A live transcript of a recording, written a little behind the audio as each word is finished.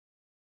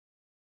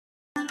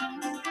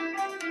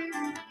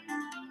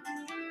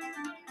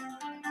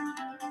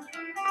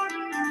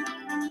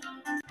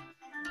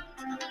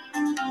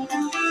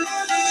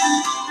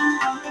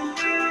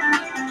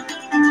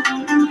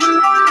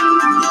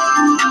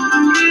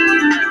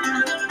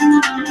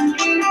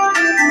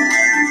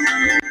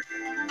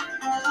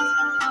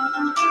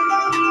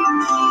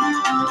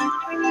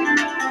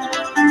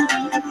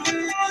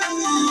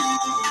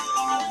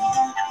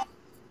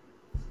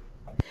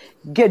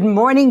Good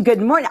morning.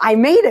 Good morning. I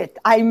made it.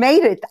 I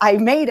made it. I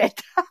made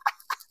it.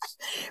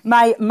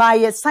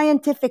 My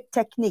scientific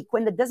technique,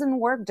 when it doesn't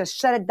work, just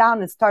shut it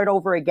down and start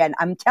over again.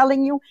 I'm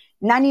telling you,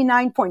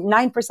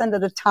 99.9%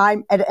 of the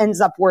time, it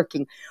ends up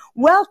working.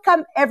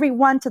 Welcome,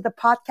 everyone, to the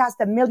podcast,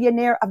 The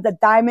Millionaire of the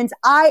Diamonds.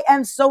 I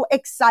am so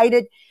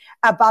excited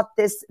about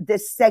this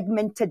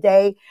segment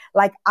today.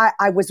 Like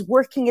I was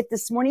working it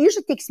this morning. It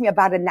usually takes me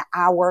about an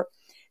hour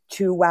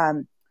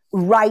to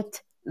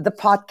write the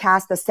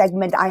podcast, the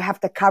segment I have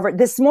to cover.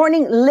 This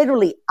morning,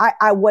 literally,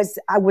 I was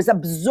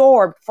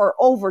absorbed for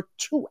over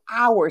 2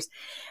 hours.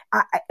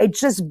 It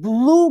just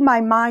blew my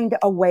mind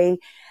away.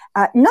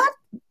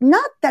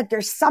 Not that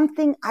there's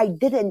something I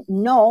didn't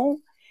know,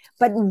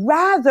 but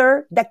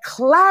rather the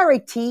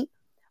clarity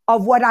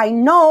of what I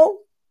know,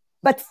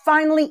 but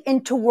finally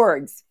into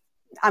words.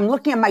 I'm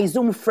looking at my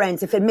Zoom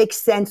friends, if it makes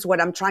sense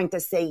what I'm trying to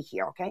say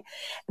here, okay?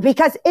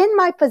 Because in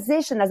my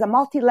position as a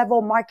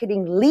multi-level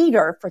marketing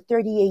leader for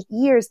 38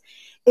 years,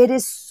 it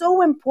is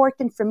so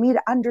important for me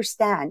to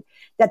understand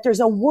that there's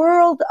a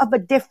world of a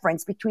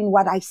difference between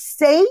what I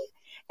say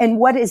and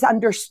what is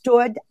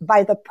understood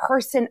by the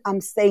person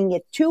I'm saying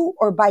it to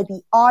or by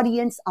the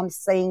audience I'm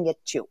saying it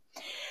to.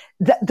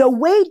 The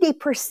way they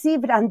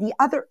perceive it on the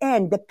other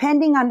end,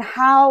 depending on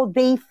how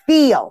they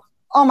feel,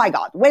 oh my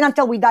God, wait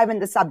until we dive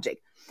into the subject,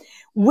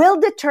 will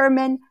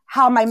determine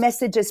how my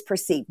message is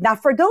perceived. Now,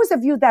 for those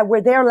of you that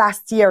were there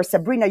last year,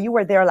 Sabrina, you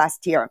were there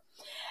last year.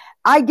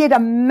 I did a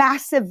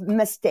massive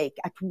mistake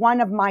at one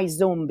of my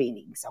Zoom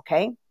meetings,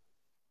 okay?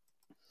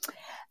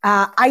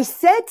 I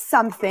said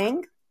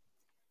something,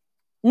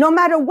 no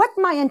matter what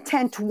my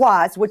intent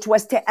was, which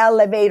was to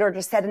elevate or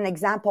to set an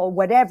example or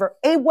whatever,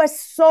 it was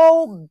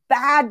so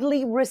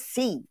badly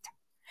received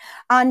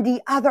on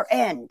the other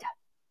end.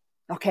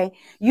 Okay.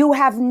 You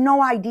have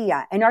no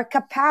idea. And our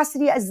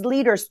capacity as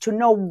leaders to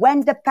know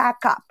when to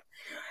pack up,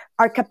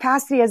 our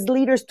capacity as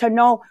leaders to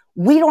know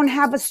we don't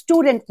have a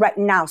student right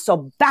now,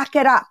 so back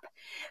it up.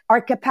 Our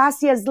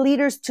capacity as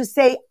leaders to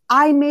say,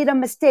 I made a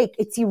mistake.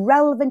 It's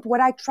irrelevant what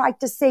I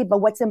tried to say,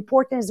 but what's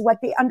important is what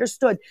they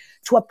understood,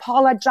 to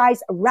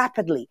apologize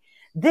rapidly.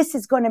 This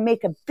is going to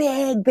make a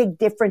big, big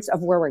difference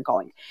of where we're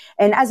going.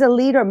 And as a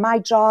leader, my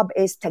job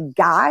is to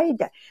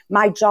guide.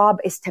 My job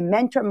is to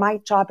mentor. My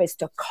job is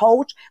to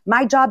coach.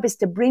 My job is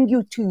to bring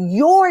you to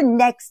your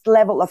next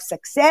level of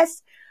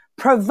success,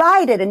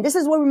 provided, and this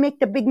is where we make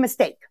the big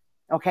mistake,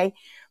 okay?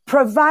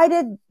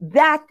 Provided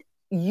that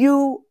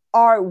you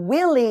are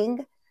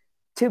willing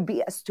to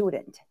be a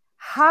student.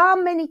 How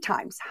many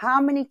times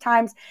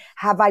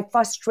have I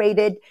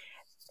frustrated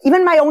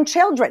even my own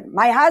children,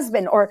 my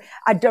husband, or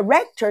a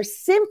director,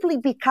 simply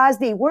because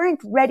they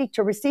weren't ready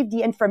to receive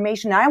the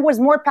information? I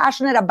was more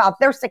passionate about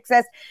their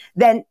success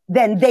than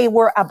they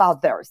were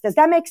about theirs. Does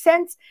that make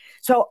sense?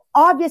 So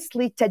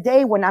obviously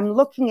today, when I'm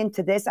looking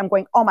into this, I'm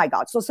going, oh my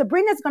God. So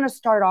Sabrina's going to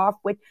start off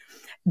with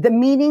the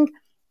meaning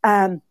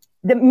of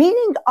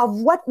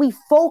what we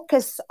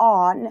focus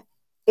on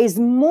is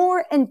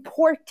more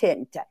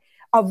important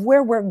of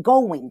where we're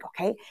going,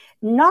 okay?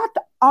 Not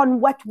on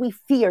what we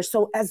fear.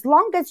 So as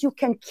long as you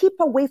can keep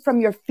away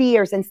from your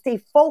fears and stay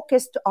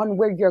focused on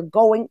where you're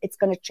going, it's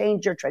going to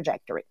change your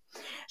trajectory.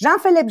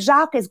 Jean-Philippe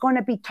Jacques is going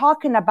to be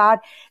talking about,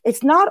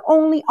 it's not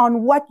only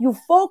on what you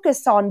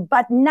focus on,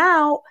 but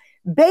now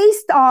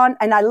based on,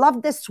 and I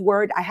love this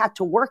word, I had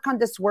to work on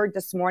this word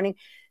this morning,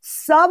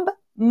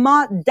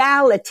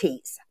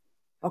 submodalities,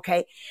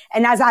 okay?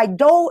 And as I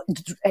dove,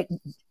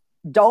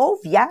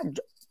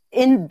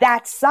 in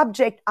that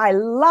subject, I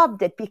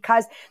loved it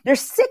because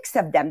there's 6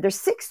 of them. There's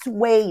 6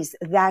 ways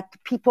that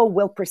people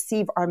will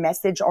perceive our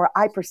message or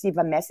I perceive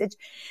a message.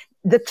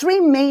 The 3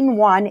 main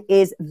one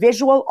is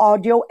visual,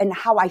 audio, and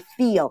how I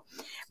feel.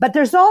 But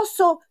there's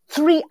also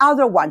 3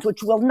 other ones,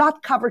 which we'll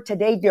not cover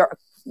today.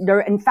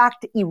 They're in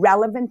fact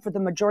irrelevant for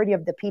the majority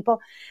of the people.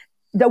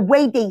 The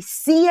way they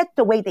see it,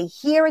 the way they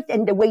hear it,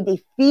 and the way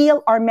they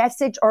feel our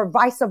message, or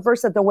vice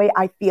versa, the way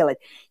I feel it.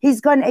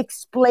 He's going to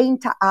explain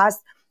to us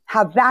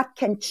how that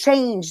can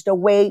change the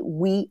way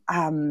we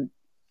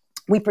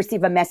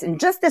perceive a message. And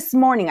just this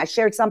morning, I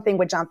shared something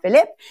with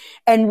Jean-Philippe,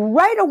 and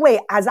right away,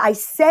 as I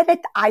said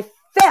it, I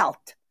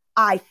felt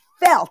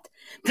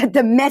that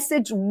the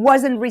message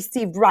wasn't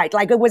received right.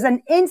 Like it was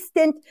an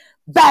instant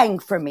bang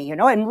for me, you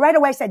know, and right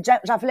away I said,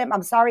 Jean-Philippe,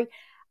 I'm sorry.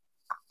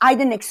 I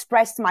didn't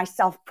express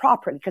myself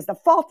properly, because the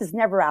fault is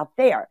never out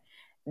there.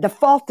 The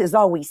fault is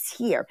always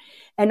here.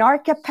 And our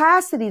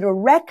capacity to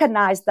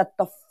recognize that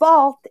the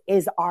fault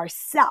is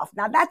ourself.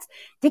 Now that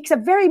takes a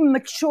very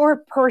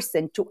mature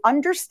person to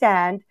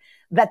understand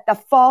that the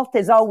fault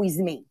is always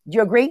me. Do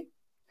you agree?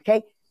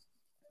 Okay.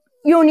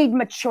 You need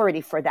maturity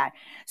for that.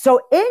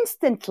 So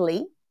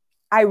instantly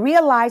I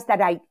realized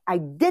that I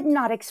did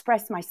not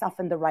express myself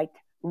in the right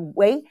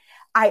way.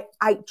 I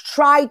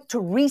tried to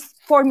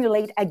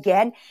reformulate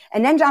again.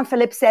 And then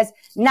Jean-Philippe says,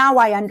 now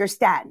I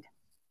understand.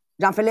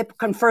 Jean-Philippe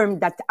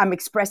confirmed that I'm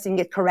expressing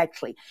it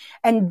correctly.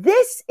 And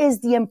this is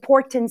the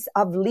importance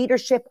of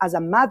leadership as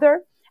a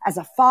mother, as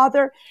a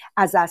father,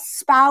 as a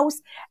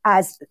spouse,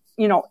 as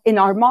in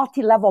our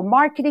multi-level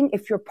marketing,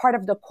 if you're part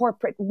of the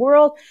corporate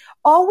world,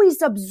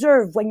 always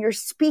observe when you're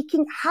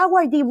speaking, how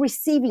are they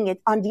receiving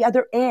it on the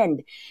other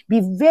end?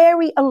 Be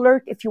very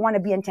alert if you want to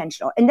be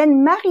intentional. And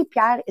then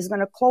Marie-Pierre is going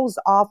to close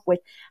off with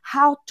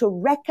how to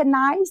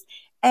recognize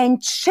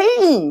and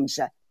change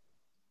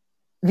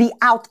the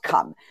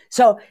outcome.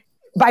 So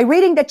by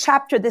reading the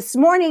chapter this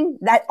morning,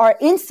 that our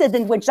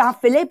incident with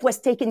Jean-Philippe was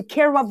taken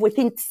care of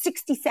within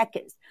 60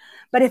 seconds.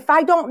 But if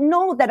I don't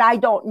know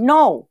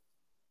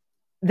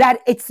that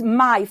it's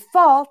my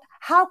fault,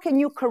 how can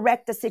you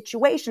correct the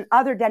situation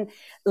other than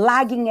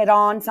lagging it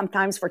on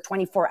sometimes for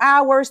 24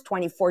 hours,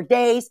 24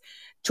 days,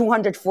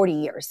 240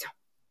 years?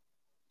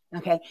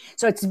 Okay.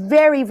 So it's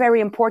very,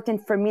 very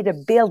important for me to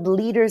build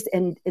leaders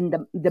in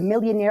the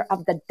millionaire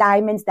of the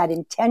diamonds that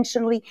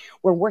intentionally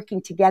we're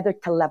working together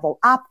to level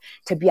up,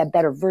 to be a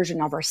better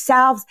version of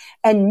ourselves,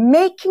 and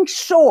making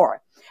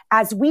sure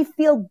as we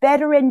feel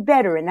better and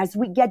better, and as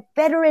we get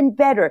better and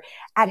better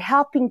at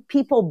helping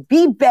people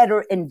be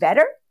better and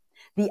better,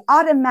 the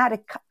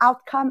automatic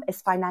outcome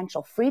is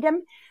financial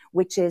freedom,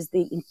 which is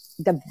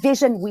the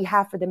vision we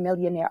have for the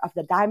millionaire of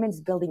the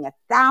diamonds, building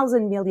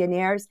 1,000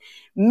 millionaires,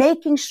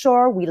 making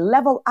sure we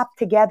level up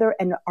together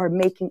and are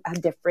making a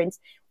difference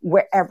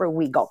wherever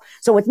we go.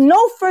 So with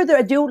no further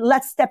ado,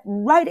 let's step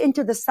right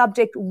into the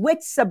subject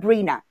with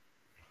Sabrina.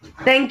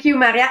 Thank you,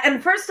 Maria.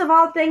 And first of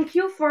all, thank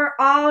you for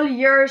all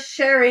your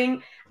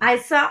sharing. I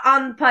saw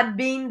on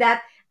Podbean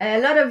that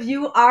a lot of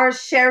you are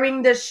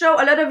sharing the show.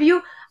 A lot of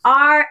you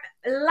are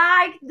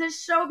like the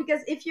show,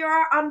 because if you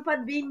are on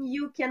Podbean,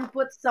 you can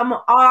put some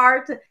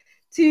art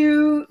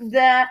to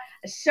the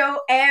show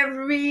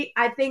every,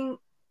 I think,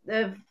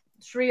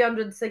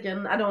 300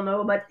 seconds. I don't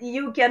know, but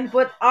you can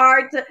put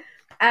art.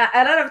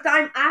 A lot of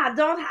time I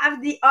don't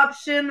have the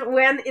option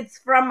when it's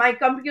from my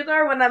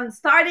computer when I'm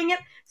starting it,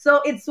 so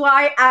it's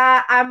why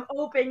I'm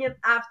opening it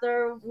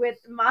after with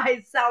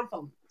my cell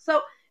phone.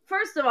 So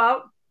first of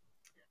all,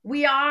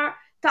 we are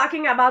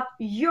talking about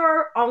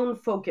your own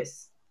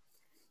focus.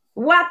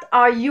 What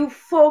are you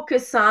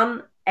focused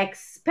on?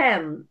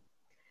 Expand.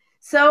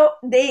 So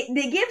they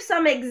give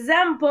some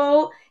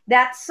example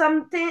that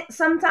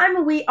sometimes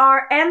we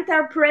are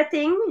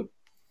interpreting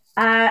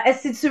a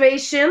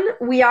situation,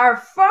 we are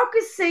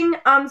focusing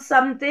on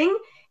something,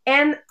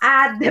 and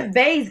at the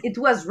base it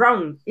was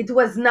wrong, it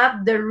was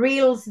not the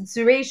real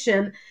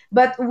situation,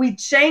 but we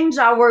change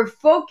our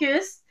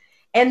focus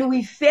and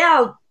we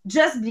failed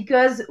just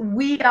because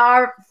we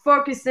are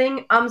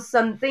focusing on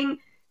something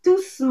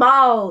too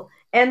small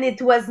and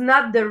it was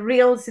not the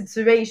real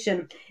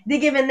situation. They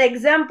give an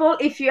example: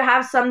 if you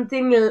have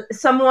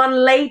someone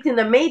late in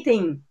a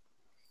meeting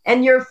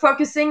and you're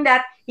focusing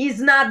that he's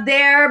not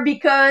there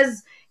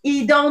because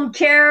he don't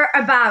care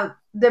about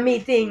the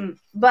meeting,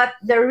 but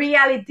the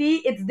reality,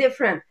 it's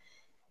different.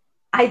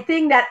 I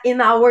think that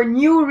in our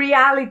new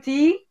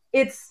reality,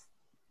 it's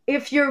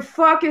if you're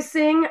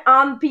focusing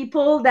on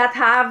people that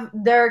have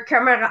their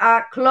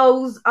camera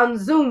closed on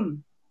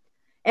Zoom,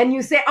 and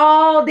you say,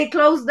 oh, they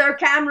closed their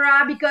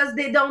camera because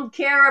they don't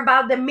care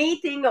about the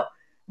meeting.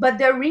 But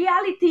the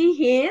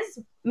reality is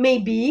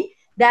maybe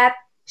that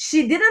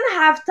she didn't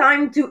have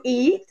time to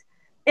eat,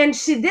 and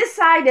she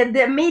decided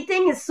the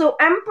meeting is so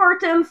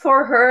important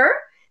for her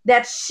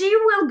that she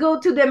will go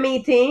to the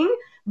meeting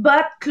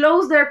but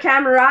close their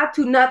camera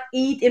to not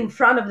eat in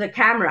front of the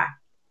camera.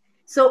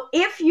 So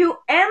if you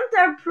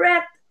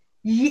interpret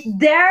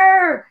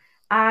their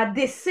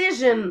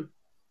decision,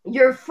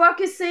 you're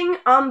focusing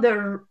on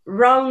the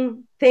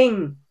wrong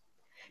thing,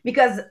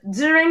 because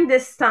during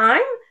this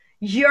time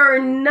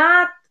you're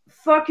not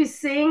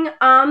focusing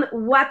on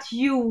what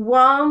you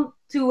want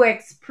to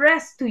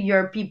express to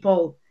your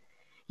people.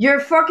 You're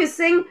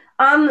focusing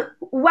on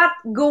what's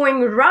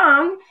going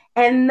wrong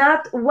and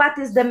not what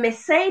is the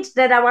message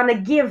that I want to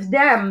give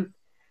them,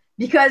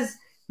 because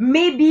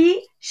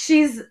maybe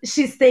she's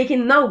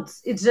taking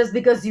notes, it's just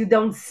because you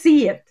don't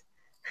see it.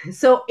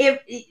 So if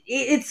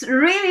it's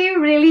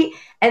really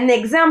an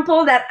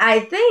example that I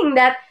think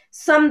that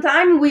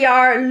sometimes we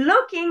are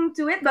looking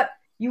to it, but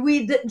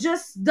we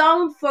just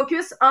don't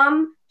focus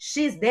on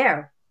she's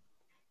there.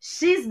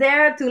 She's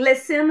there to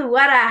listen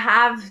what I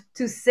have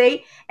to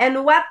say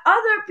and what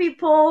other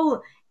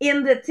people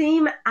in the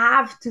team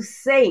have to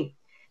say.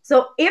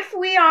 So if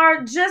we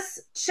are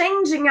just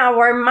changing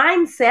our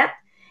mindset,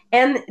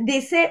 and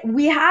they say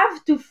we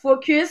have to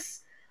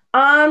focus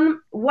on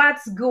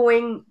what's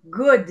going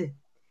good,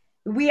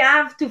 we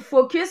have to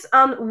focus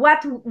on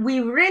what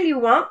we really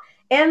want,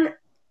 and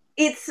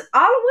it's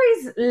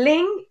always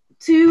linked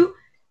to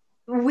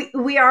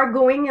we are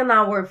going in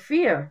our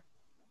fear.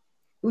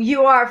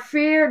 You are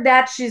fear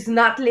that she's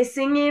not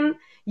listening,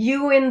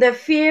 you in the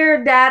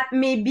fear that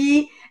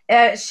maybe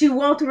she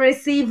won't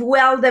receive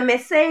well the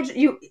message.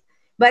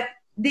 But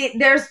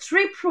there's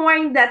 3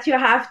 points that you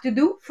have to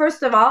do.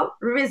 First of all,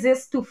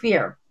 resist to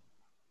fear.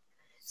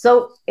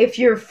 So if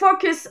you're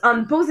focused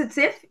on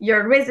positive,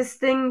 you're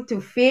resisting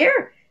to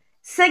fear.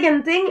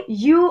 Second thing,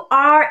 you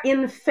are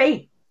in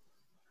faith.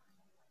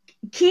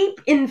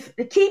 keep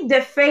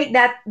the faith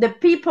that the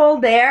people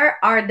there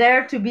are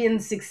there to be in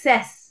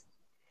success.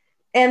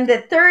 And the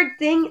third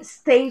thing,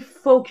 stay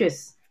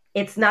focused.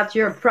 It's not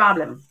your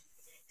problem.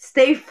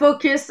 Stay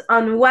focused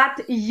on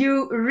what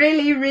you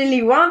really,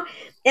 really want.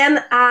 And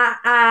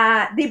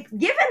they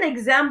give an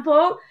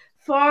example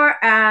for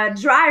a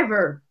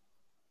driver.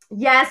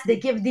 Yes, they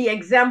give the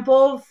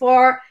example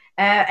for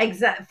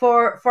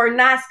for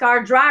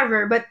NASCAR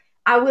driver, but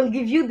I will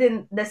give you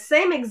the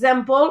same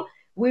example.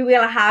 We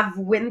will have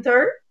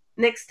winter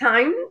next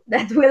time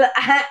that will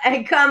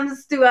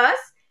comes to us.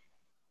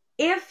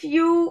 If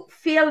you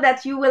feel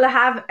that you will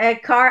have a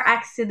car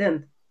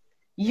accident,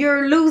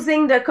 you're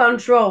losing the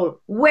control.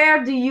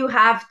 Where do you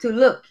have to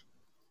look?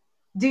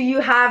 Do you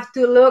have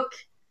to look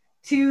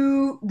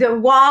to the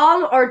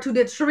wall or to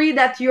the tree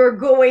that you're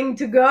going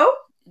to go?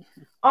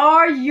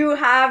 Or you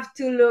have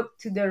to look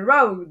to the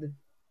road?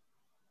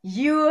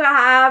 You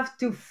have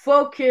to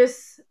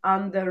focus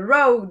on the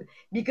road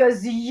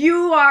because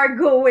you are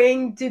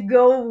going to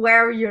go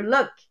where you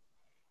look.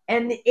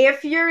 And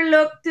if you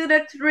look to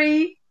the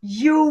tree,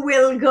 you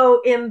will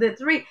go in the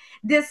tree.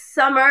 This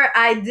summer,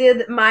 I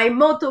did my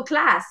moto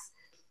class,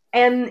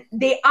 and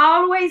they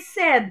always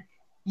said,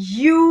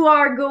 you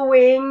are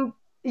going,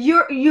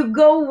 you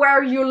go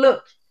where you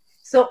look.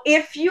 So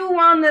if you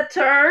want to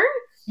turn,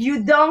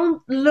 you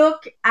don't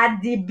look at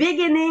the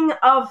beginning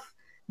of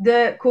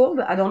the curve.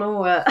 I don't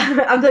know,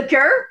 of the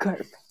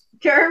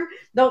curve.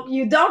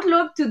 You don't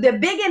look to the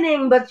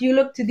beginning, but you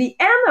look to the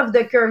end of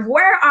the curve.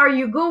 Where are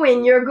you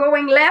going? You're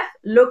going left,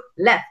 look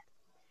left.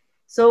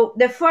 So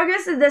the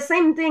focus is the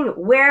same thing.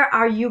 Where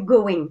are you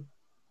going?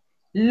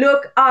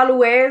 Look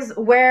always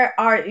where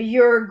are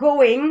you're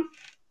going.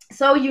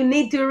 So you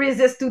need to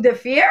resist to the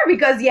fear,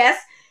 because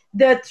yes,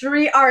 the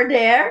three are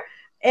there,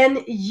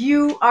 and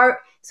you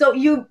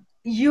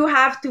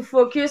have to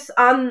focus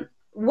on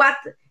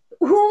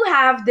who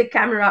have the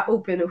camera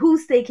open,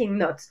 who's taking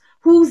notes,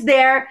 who's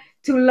there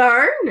to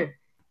learn.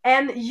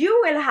 And you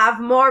will have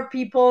more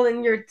people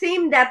in your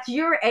team that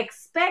you're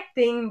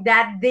expecting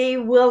that they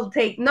will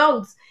take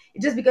notes,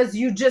 just because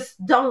you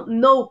just don't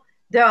know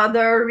the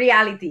other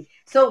reality.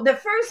 So the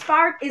first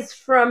part is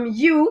from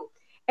you,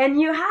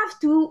 and you have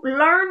to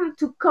learn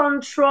to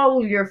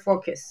control your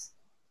focus.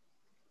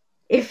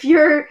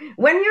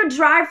 When you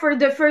drive for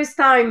the first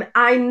time,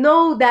 I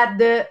know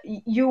that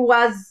you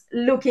was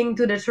looking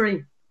to the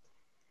tree,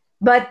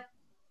 but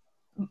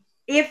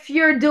if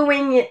you're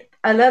doing it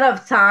a lot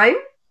of time,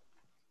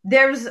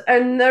 there's a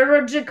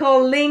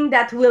neurological link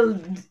that will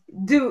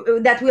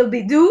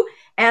be due,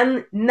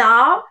 and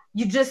now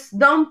you just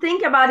don't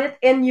think about it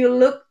and you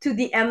look to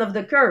the end of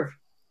the curve.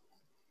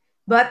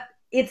 But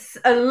it's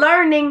a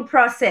learning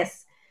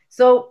process.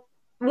 So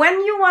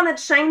when you want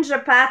to change a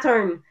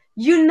pattern,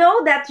 you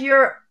know that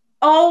your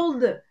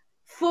old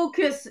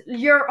focus,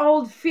 your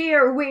old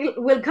fear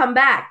will come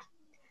back.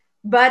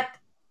 But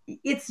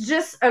it's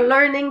just a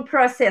learning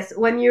process.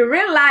 When you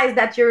realize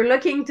that you're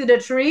looking to the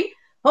tree,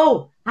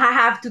 oh, I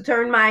have to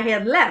turn my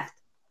head left.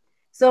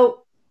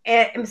 So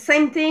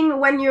same thing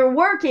when you're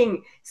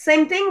working.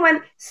 Same thing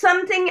when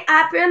something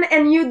happened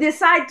and you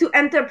decide to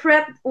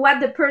interpret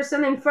what the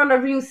person in front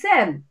of you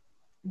said.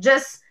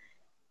 Just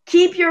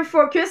keep your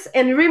focus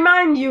and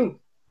remind you,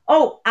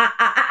 oh,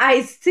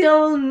 I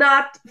still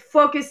not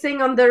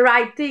focusing on the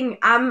right thing.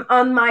 I'm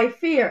on my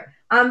fear.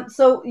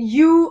 So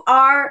you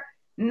are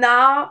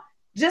now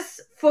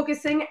just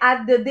focusing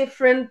at the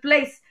different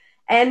place.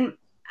 And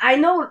I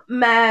know,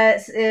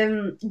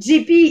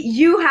 GP,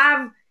 you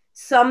have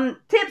some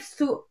tips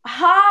to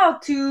how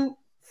to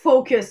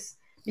focus,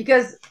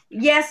 because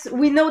yes,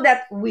 we know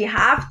that we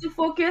have to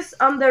focus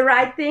on the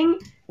right thing.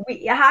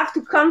 We have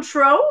to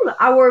control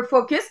our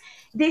focus.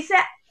 They say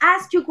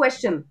ask you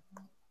question.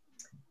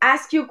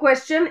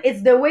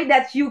 It's the way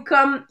that you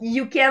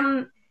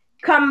can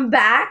come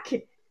back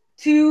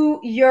to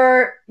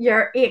your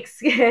X,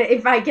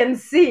 if I can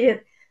see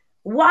it.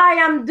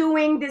 Why I'm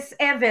doing this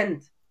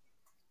event?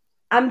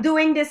 I'm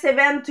doing this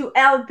event to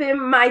helping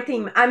my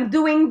team. I'm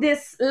doing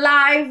this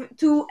live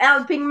to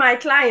helping my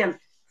client.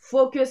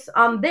 Focus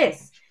on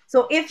this.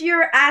 So if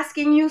you're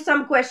asking you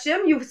some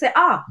question, you say,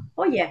 oh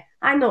yeah,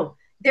 I know.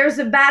 There's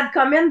a bad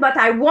comment, but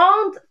I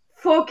won't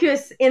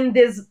focus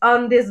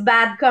on this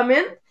bad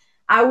comment.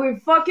 I will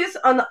focus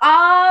on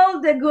all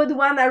the good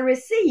one I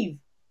receive.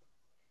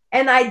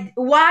 And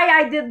why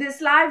I did this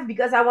live?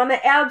 Because I want to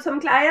help some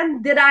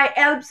client. Did I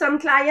help some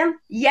client?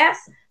 Yes.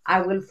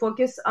 I will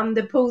focus on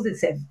the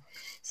positive.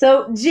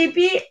 So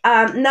GP,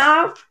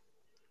 now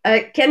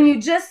can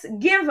you just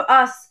give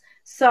us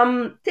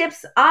some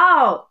tips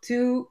how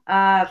to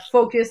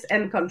focus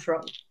and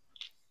control?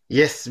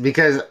 Yes,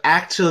 because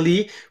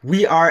actually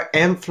we are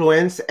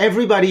influenced.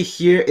 Everybody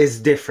here is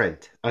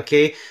different.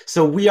 Okay.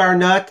 So we are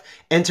not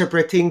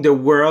interpreting the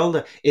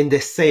world in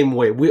the same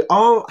way. We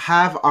all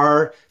have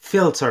our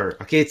filter.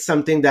 Okay. It's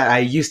something that I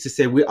used to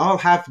say. We all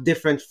have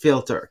different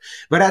filter.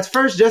 But at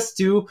first, just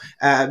to,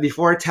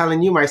 before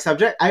telling you my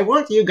subject, I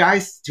want you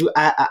guys to,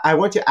 I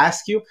want to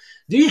ask you,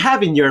 do you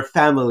have in your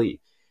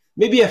family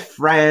maybe a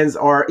friend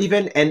or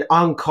even an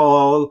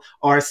uncle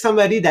or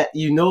somebody that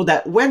you know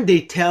that when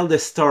they tell the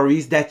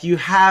stories that you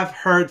have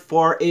heard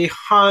for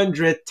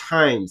 100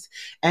 times,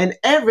 and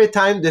every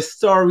time the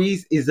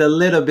stories is a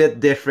little bit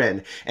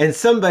different, and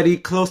somebody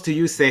close to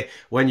you say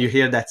when you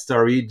hear that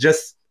story,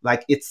 just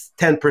like it's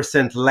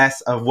 10% less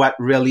of what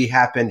really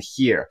happened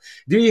here.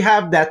 Do you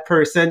have that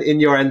person in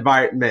your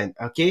environment?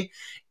 Okay.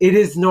 It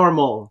is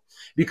normal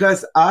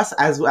because us,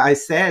 as I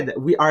said,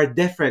 we are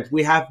different.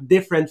 We have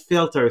different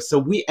filters. So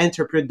we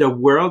interpret the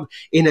world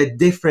in a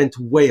different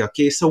way.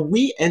 Okay. So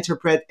we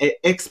interpret and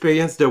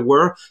experience the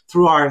world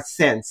through our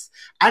sense.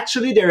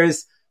 Actually, there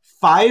is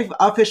five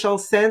official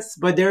sense,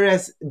 but there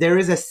is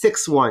a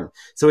sixth one.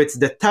 So it's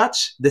the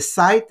touch, the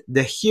sight,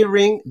 the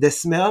hearing, the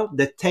smell,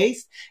 the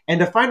taste,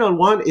 and the final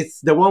one is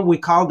the one we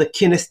call the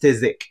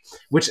kinesthetic,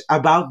 which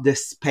about the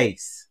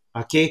space.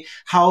 Okay,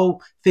 how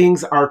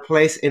things are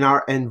placed in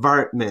our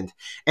environment.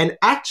 And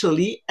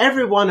actually,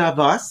 every one of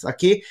us,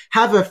 okay,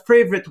 have a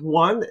favorite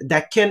one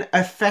that can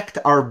affect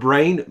our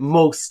brain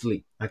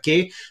mostly.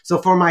 Okay, so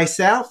for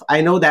myself,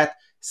 I know that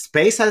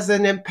space has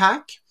an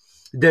impact.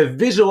 The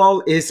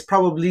visual is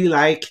probably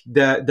like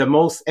the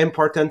most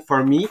important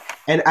for me,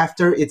 and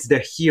after it's the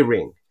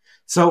hearing.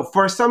 So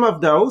for some of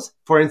those,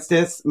 for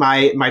instance,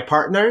 my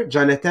partner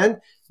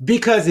Jonathan,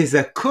 because he's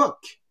a cook,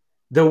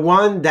 the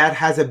one that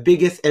has a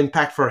biggest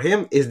impact for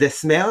him is the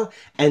smell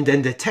and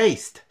then the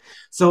taste.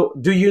 So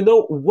do you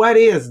know what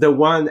is the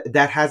one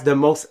that has the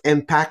most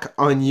impact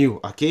on you?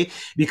 Okay,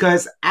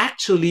 because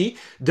actually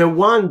the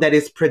one that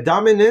is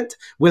predominant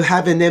will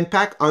have an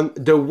impact on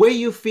the way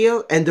you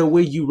feel and the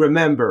way you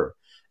remember.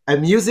 A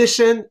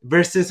musician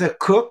versus a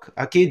cook,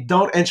 okay,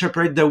 don't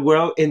interpret the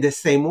world in the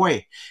same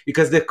way,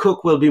 because the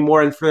cook will be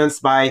more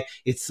influenced by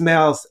its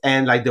smells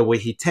and like the way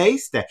he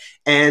tastes,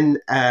 and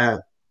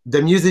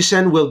the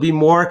musician will be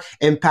more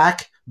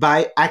impacted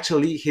by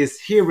actually his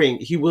hearing.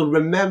 He will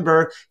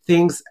remember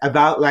things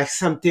about like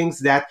some things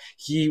that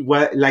he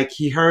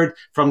heard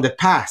from the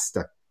past.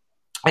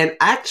 And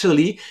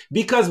actually,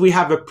 because we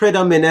have a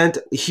predominant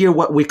here,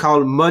 what we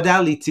call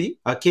modality,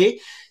 okay,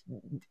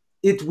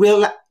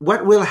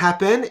 what will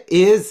happen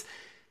is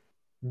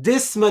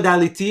this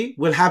modality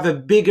will have a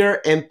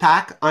bigger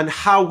impact on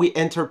how we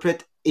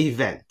interpret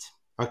event.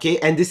 Okay,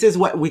 and this is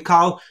what we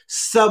call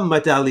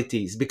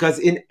submodalities, because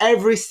in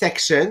every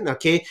section,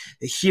 okay,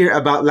 here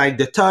about like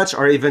the touch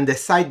or even the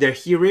sight, the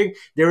hearing,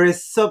 there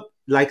is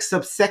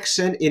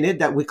subsection in it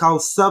that we call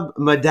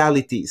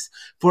submodalities.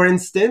 For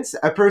instance,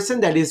 a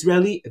person that is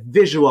really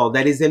visual,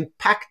 that is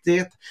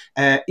impacted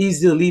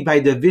easily by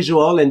the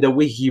visual and the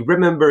way he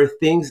remembers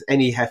things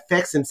and he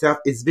affects himself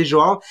is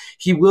visual.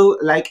 He will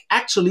like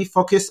actually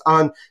focus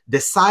on the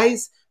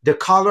size, the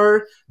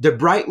color, the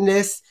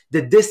brightness,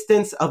 the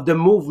distance of the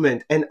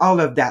movement, and all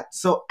of that.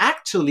 So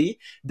actually,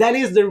 that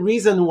is the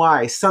reason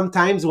why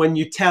sometimes when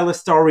you tell a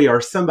story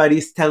or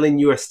somebody's telling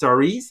you a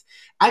story,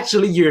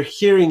 actually you're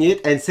hearing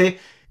it and say,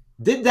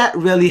 did that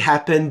really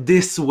happen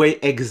this way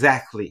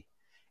exactly?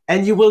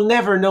 And you will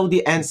never know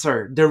the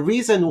answer. The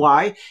reason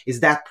why is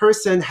that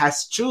person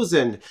has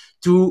chosen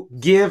to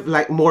give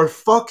like more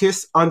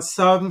focus on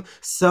some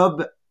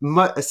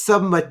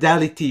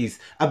submodalities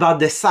about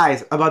the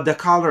size, about the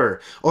color,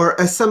 or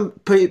some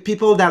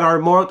people that are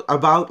more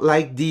about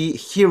like the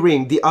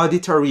hearing, the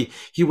auditory.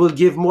 He will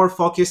give more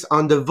focus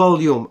on the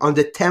volume, on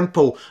the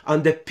tempo,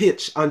 on the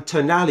pitch, on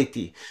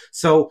tonality.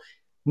 So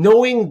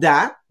knowing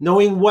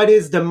what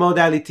is the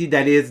modality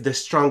that is the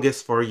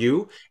strongest for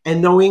you,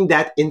 and knowing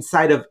that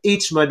inside of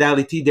each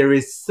modality there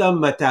is some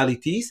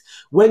modalities,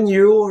 when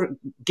you're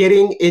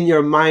getting in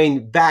your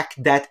mind back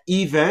that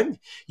even,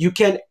 you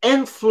can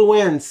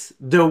influence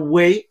the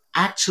way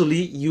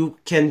actually you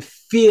can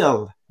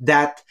feel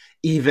that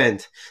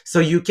event. So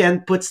you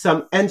can put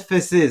some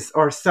emphasis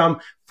or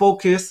some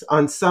focus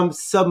on some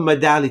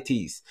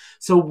submodalities.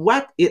 So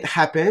what it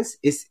happens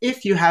is,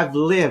 if you have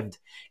lived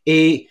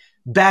a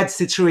bad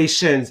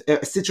situations,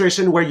 a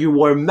situation where you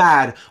were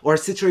mad, or a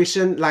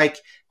situation like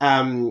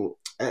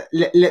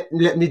let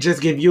me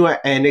just give you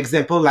an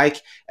example,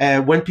 like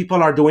when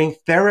people are doing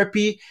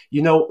therapy,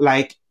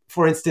 like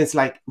for instance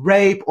like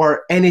rape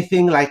or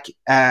anything like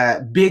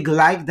big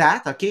like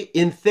that. Okay,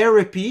 in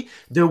therapy,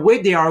 the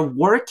way they are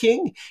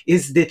working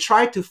is they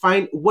try to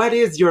find what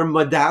is your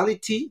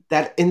modality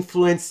that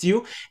influence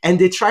you, and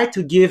they try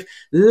to give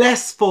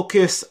less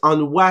focus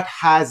on what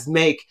has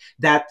make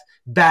that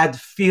bad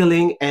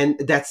feeling and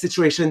that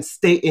situation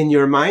stay in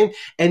your mind,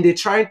 and they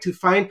try to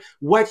find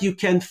what you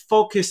can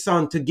focus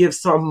on to give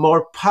some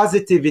more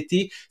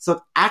positivity, so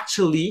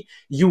actually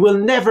you will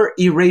never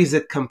erase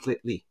it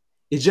completely.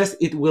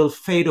 It will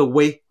fade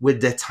away with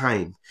the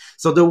time.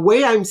 So the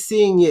way I'm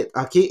seeing it,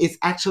 okay, is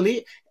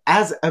actually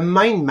as a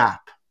mind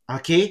map.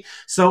 Okay,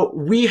 so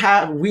we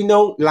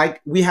know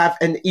like we have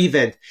an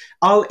event.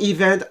 All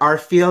events are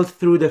filled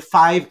through the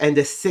five and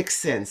the sixth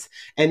sense,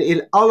 and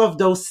in all of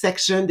those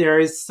sections there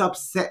is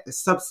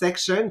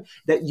subsection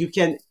that you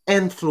can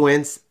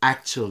influence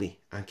actually.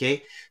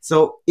 Okay,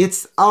 so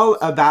it's all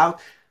about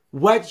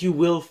what you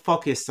will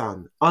focus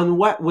on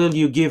what will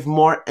you give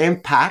more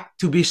impact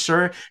to be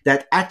sure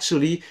that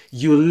actually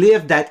you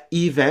live that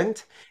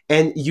event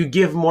and you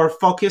give more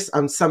focus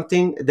on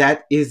something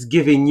that is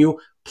giving you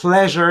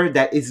pleasure,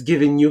 that is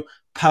giving you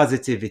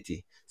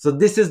positivity. So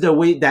this is the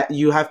way that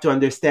you have to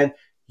understand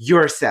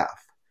yourself.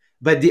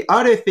 But the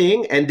other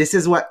thing, and this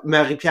is what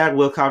Marie-Pierre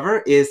will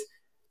cover, is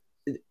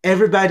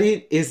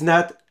everybody is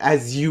not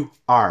as you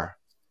are.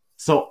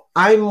 So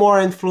I'm more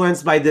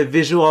influenced by the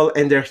visual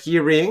and the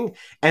hearing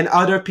and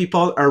other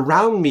people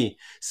around me.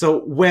 So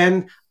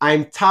when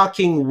I'm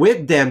talking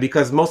with them,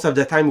 because most of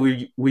the time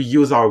we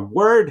use our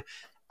word,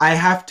 I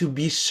have to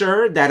be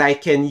sure that I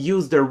can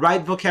use the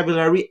right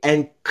vocabulary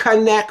and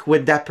connect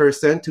with that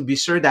person to be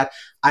sure that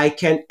I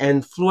can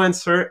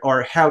influence her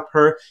or help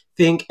her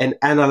think and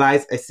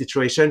analyze a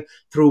situation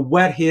through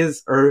what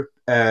is her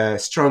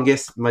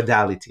strongest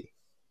modality.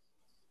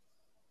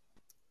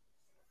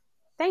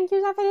 Thank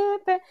you,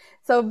 Jean-Philippe.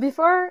 So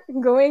before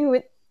going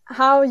with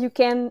how you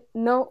can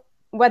know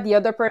what the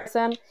other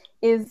person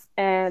is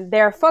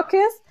their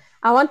focus,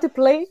 I want to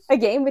play a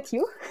game with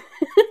you.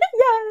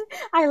 Yeah,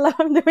 I love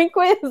doing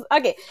quiz.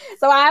 Okay,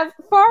 so I have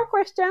 4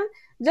 questions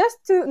just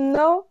to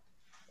know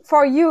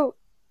for you.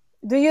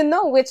 Do you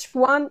know which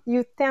one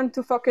you tend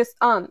to focus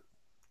on?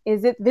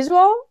 Is it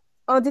visual,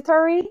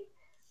 auditory,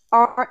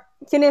 or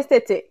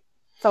kinesthetic?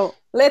 So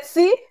let's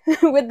see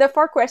with the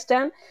 4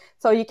 questions.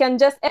 So you can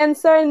just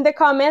answer in the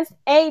comments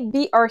A,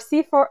 B, or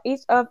C for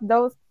each of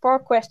those 4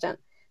 questions.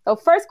 So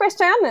first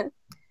question,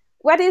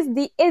 what is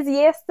the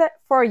easiest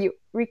for you?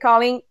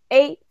 Recalling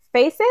A,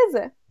 faces,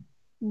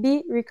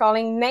 B,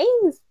 recalling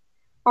names,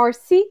 or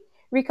C,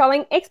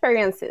 recalling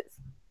experiences?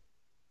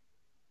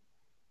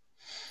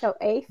 So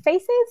A,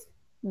 faces,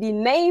 B,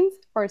 names,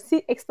 or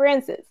C,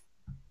 experiences?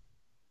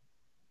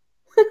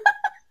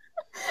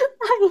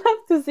 I love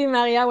to see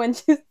Maria when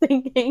she's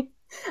thinking,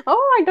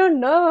 oh, I don't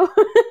know.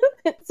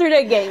 Through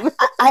the game.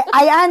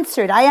 I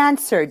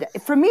answered.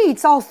 For me,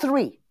 it's all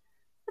 3.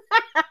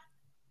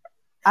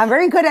 I'm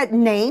very good at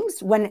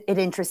names when it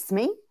interests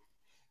me.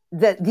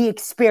 The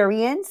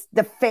experience,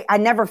 I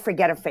never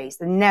forget a face.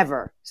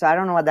 Never. So I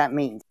don't know what that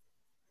means.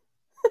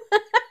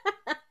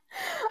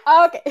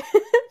 Okay.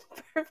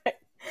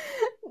 Perfect.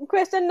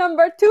 Question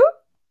number 2.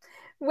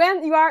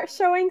 When you are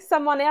showing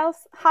someone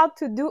else how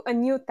to do a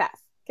new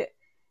task,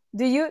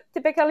 do you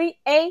typically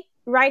A,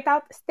 write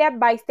out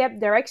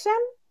step-by-step direction,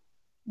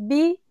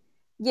 B,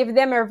 give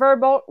them a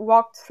verbal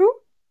walkthrough,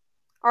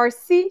 or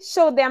C,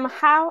 show them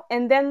how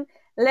and then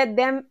let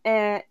them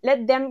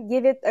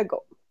give it a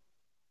go?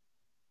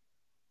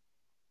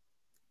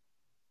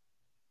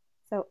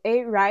 So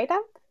A, write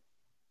out,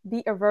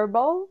 B, a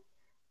verbal,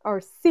 or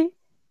C,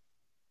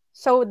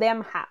 show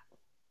them how?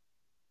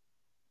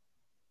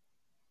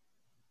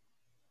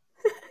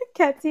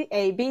 Cathy,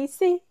 A, B,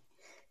 C.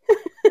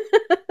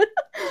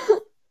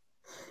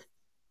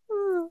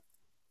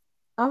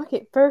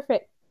 Okay,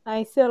 perfect.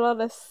 I see a lot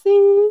of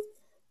C.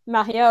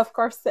 Maria, of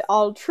course,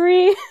 all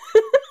 3.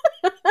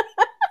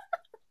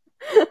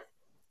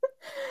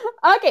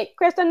 Okay,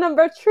 question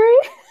number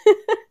 3.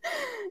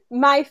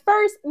 My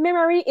first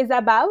memory is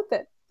about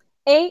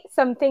A,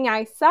 something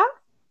I saw,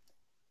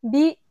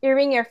 B,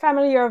 hearing a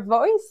familiar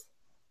voice,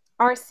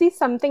 or C,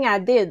 something I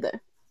did?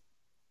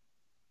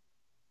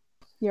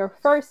 Your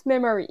first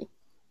memory.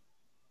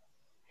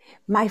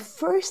 My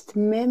first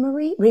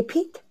memory,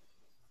 repeat.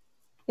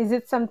 Is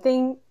it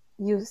something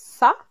you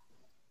saw?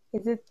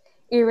 Is it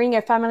hearing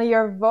a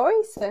familiar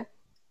voice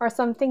or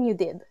something you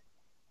did?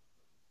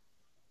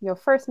 Your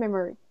first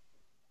memory.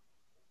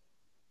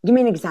 Give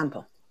me an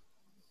example.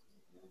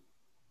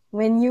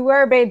 When you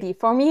were a baby.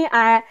 For me,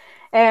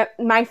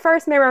 my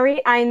first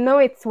memory, I know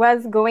it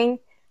was going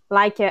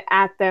like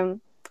at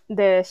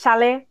the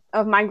chalet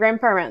of my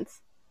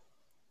grandparents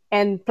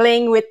and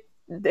playing with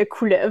the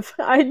couleuvre.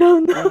 I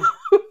don't know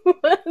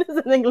what is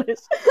in English.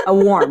 A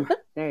worm.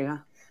 There you go.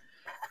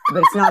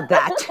 But it's not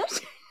that.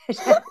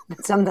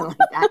 Something like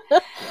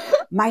that.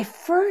 My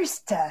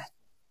first. I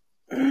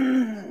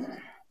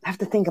have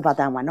to think about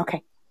that one.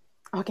 Okay.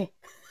 Okay.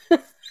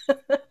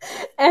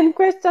 And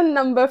question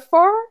number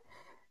 4.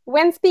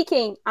 When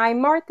speaking, I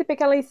more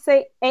typically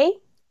say A,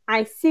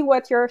 I see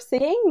what you're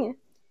saying,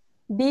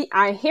 B,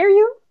 I hear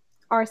you,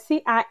 or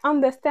C, I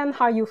understand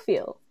how you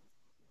feel.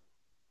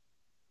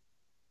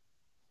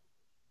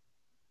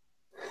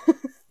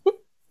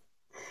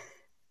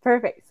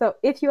 Perfect. So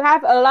if you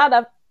have a lot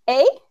of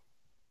A,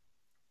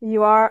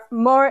 you are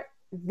more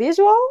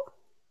visual.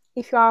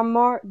 If you are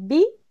more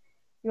B,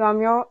 you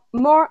are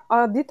more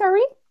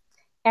auditory.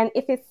 And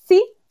if it's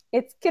C,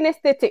 it's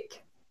kinesthetic.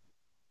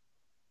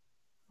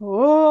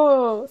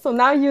 Oh, so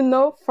now you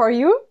know for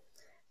you.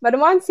 But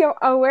once you're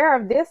aware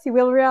of this, you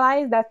will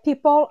realize that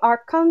people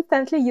are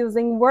constantly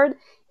using words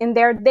in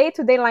their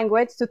day-to-day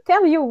language to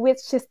tell you which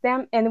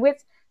system and which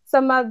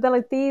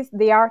submodalities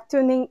they are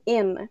tuning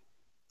in.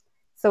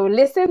 So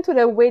listen to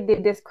the way they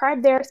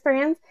describe their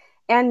experience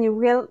and you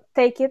will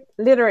take it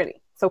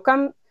literally. So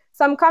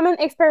some common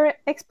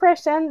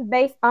expression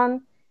based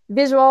on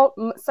visual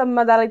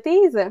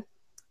submodalities,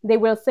 they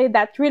will say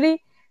that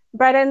really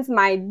brightens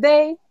my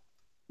day,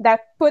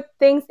 that put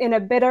things in a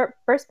better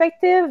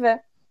perspective.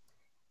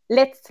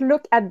 Let's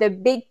look at the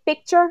big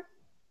picture.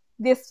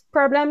 This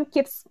problem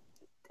keeps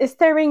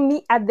staring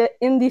me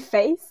in the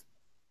face.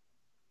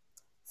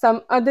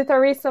 Some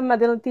auditory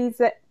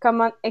submodalities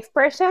common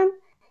expression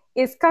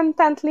is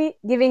constantly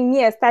giving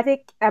me a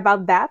static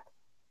about that.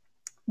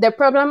 The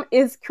problem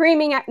is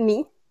screaming at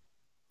me.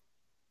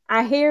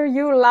 I hear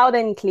you loud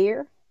and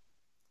clear.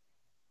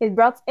 It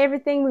brought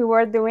everything we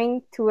were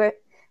doing to a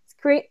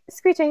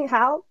screeching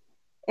halt,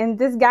 and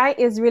this guy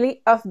is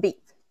really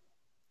offbeat.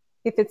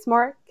 If it's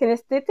more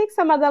kinesthetic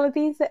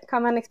submodalities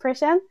common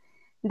expression,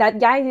 that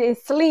guy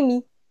is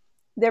slimy.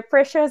 The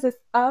pressure is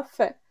off,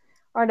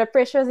 or the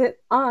pressure is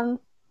on.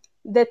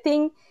 The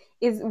thing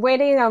is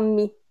waiting on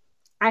me.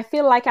 I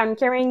feel like I'm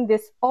carrying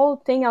this whole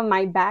thing on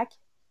my back.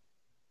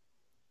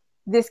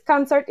 This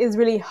concert is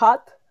really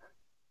hot.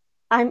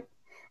 I'm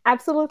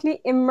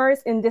absolutely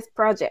immersed in this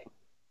project.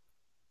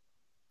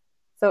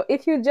 So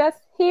if you just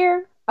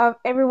hear of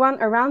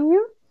everyone around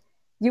you,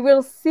 you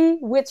will see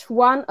which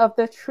one of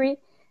the three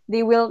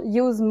they will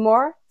use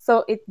more.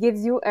 So it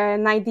gives you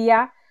an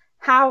idea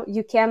how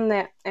you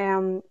can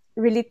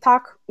really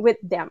talk with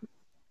them.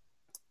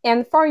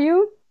 And for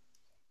you,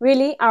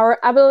 really, our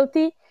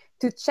ability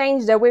to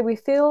change the way we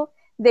feel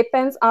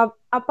depends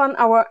upon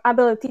our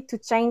ability to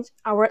change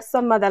our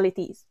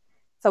submodalities.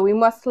 So we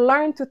must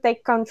learn to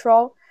take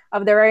control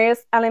of the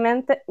various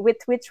elements with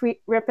which we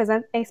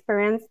represent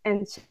experience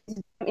and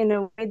change them in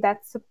a way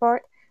that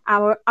support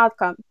our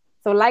outcome.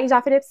 So like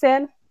Jean-Philippe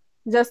said,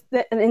 just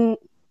with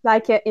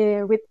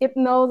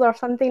hypnose or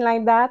something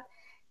like that,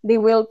 they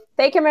will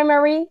take a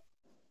memory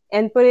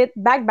and put it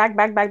back,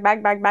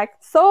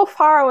 so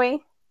far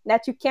away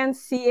that you can't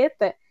see it,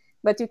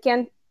 but you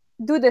can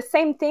do the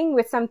same thing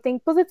with something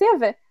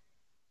positive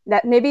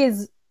that maybe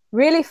is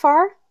really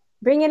far,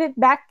 bringing it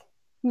back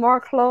more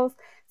close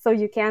so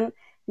you can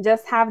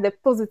just have the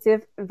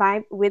positive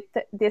vibe with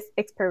this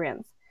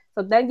experience.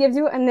 So that gives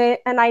you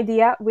an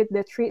idea with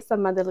the three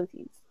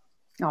submodalities.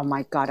 Oh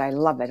my God, I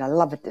love it. I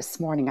love it this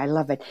morning. I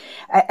love it.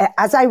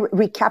 As I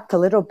recapped a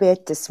little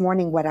bit this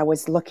morning, what I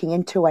was looking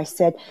into, I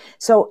said,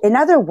 so in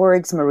other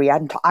words, Maria,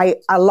 I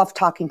love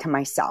talking to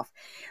myself.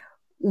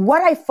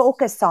 What I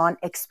focus on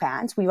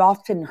expands. We've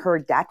often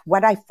heard that.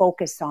 What I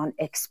focus on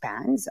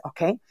expands,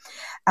 okay?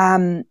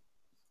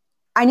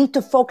 I need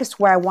to focus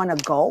where I want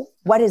to go.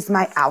 What is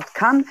my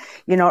outcome?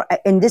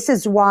 And this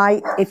is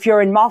why if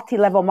you're in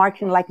multi-level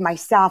marketing like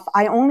myself,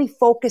 I only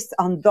focus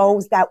on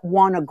those that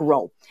want to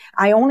grow.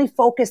 I only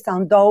focus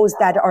on those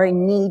that are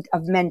in need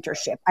of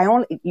mentorship.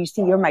 You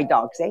see, you're my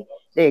dogs, eh?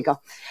 There you go.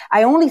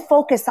 I only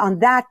focus on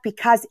that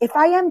because if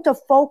I am to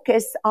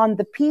focus on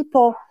the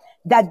people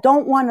that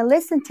don't want to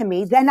listen to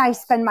me, then I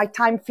spend my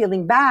time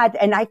feeling bad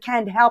and I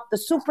can't help the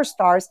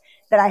superstars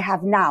that I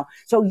have now.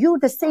 So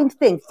the same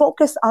thing,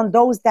 focus on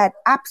those that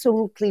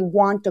absolutely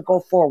want to go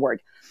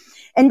forward.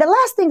 And the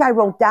last thing I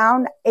wrote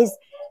down is,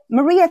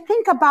 Maria,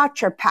 think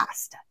about your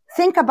past.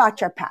 Think about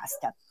your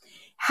past.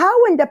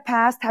 How in the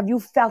past have you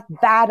felt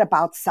bad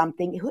about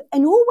something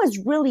and who was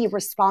really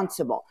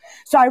responsible?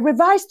 So I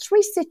revised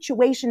 3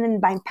 situations in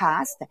my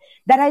past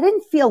that I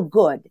didn't feel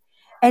good.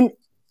 And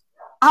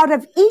out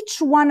of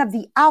each one of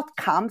the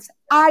outcomes,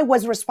 I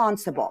was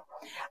responsible.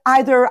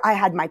 Either I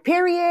had my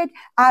period,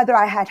 either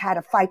I had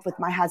a fight with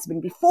my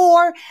husband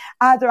before,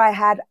 either I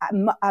had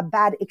a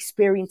bad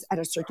experience at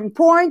a certain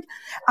point.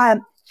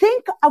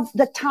 Think of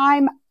the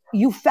time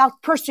you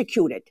felt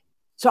persecuted.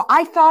 So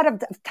I thought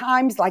of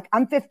times like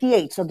I'm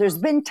 58. So there's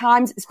been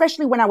times,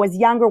 especially when I was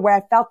younger, where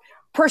I felt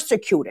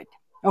persecuted.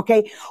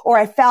 Okay. Or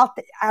I felt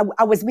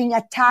I was being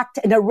attacked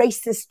in a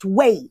racist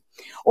way,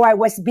 or I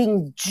was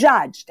being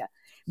judged.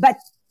 But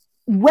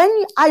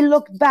when I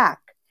look back,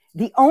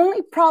 the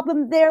only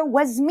problem there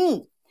was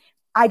me.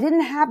 I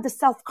didn't have the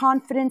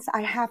self-confidence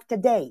I have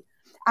today.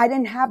 I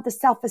didn't have the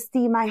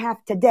self-esteem I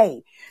have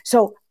today.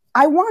 So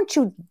I want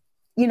you,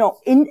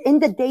 in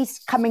the days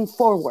coming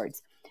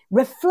forwards,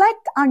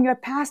 reflect on your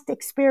past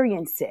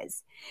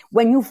experiences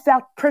when you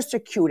felt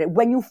persecuted,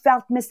 when you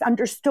felt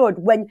misunderstood,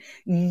 when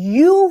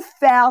you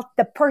felt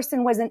the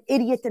person was an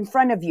idiot in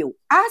front of you.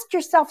 Ask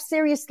yourself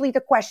seriously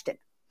the question,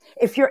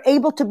 if you're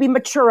able to be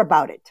mature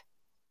about it.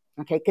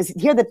 Okay, because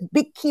here the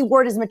big key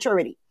word is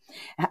maturity.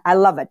 I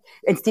love it.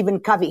 And Stephen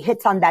Covey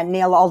hits on that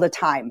nail all the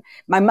time.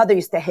 My mother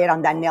used to hit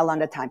on that nail all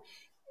the time.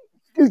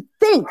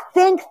 Think.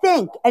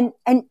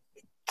 And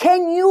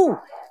can you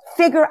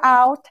figure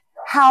out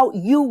how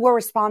you were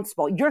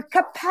responsible? Your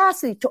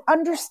capacity to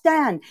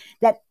understand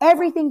that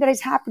everything that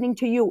is happening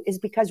to you is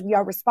because we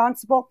are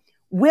responsible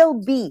will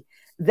be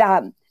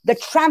the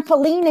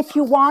trampoline, if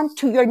you want,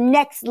 to your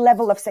next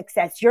level of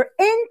success. Your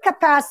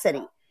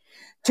incapacity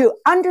to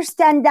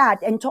understand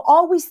that and to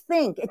always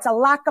think it's a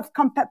lack of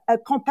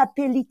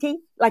compatibility,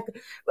 like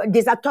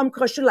des atomes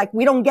crochus, like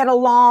we don't get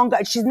along,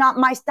 she's not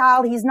my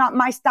style, he's not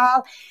my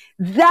style.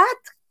 That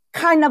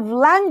kind of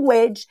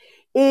language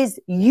is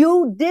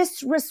you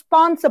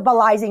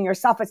disresponsibilizing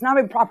yourself. It's not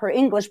in proper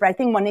English, but I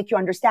think, Monique, you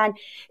understand,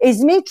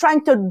 is me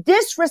trying to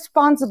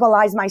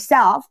disresponsibilize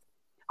myself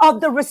of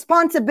the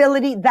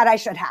responsibility that I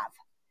should have.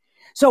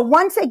 So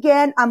once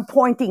again, I'm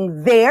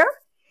pointing there.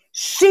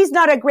 She's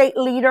not a great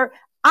leader.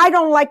 I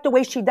don't like the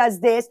way she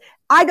does this.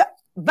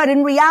 But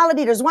in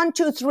reality, there's 1,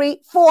 2,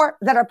 3, 4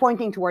 that are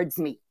pointing towards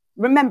me.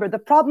 Remember, the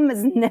problem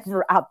is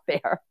never out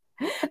there.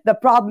 The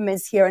problem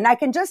is here. And I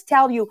can just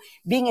tell you,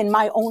 being in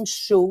my own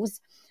shoes,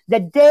 the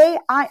day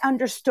I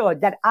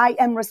understood that I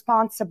am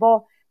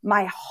responsible,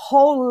 my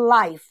whole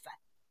life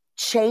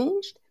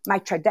changed. My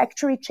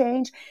trajectory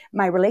changed.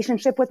 My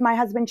relationship with my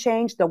husband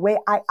changed. The way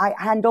I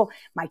handle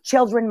my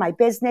children, my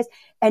business,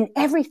 and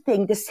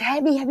everything. This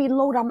heavy, heavy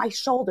load on my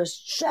shoulders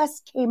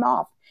just came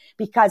off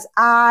because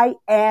I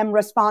am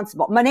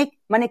responsible. Monique,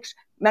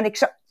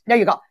 there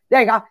you go.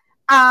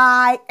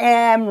 I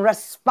am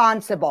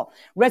responsible,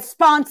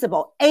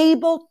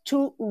 able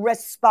to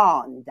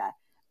respond.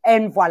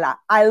 And voila.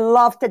 I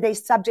love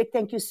today's subject.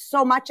 Thank you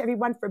so much,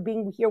 everyone, for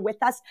being here with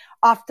us.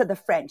 Off to the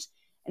French.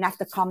 And I have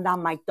to calm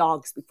down my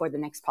dogs before the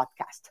next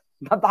podcast.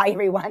 Bye-bye,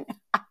 everyone.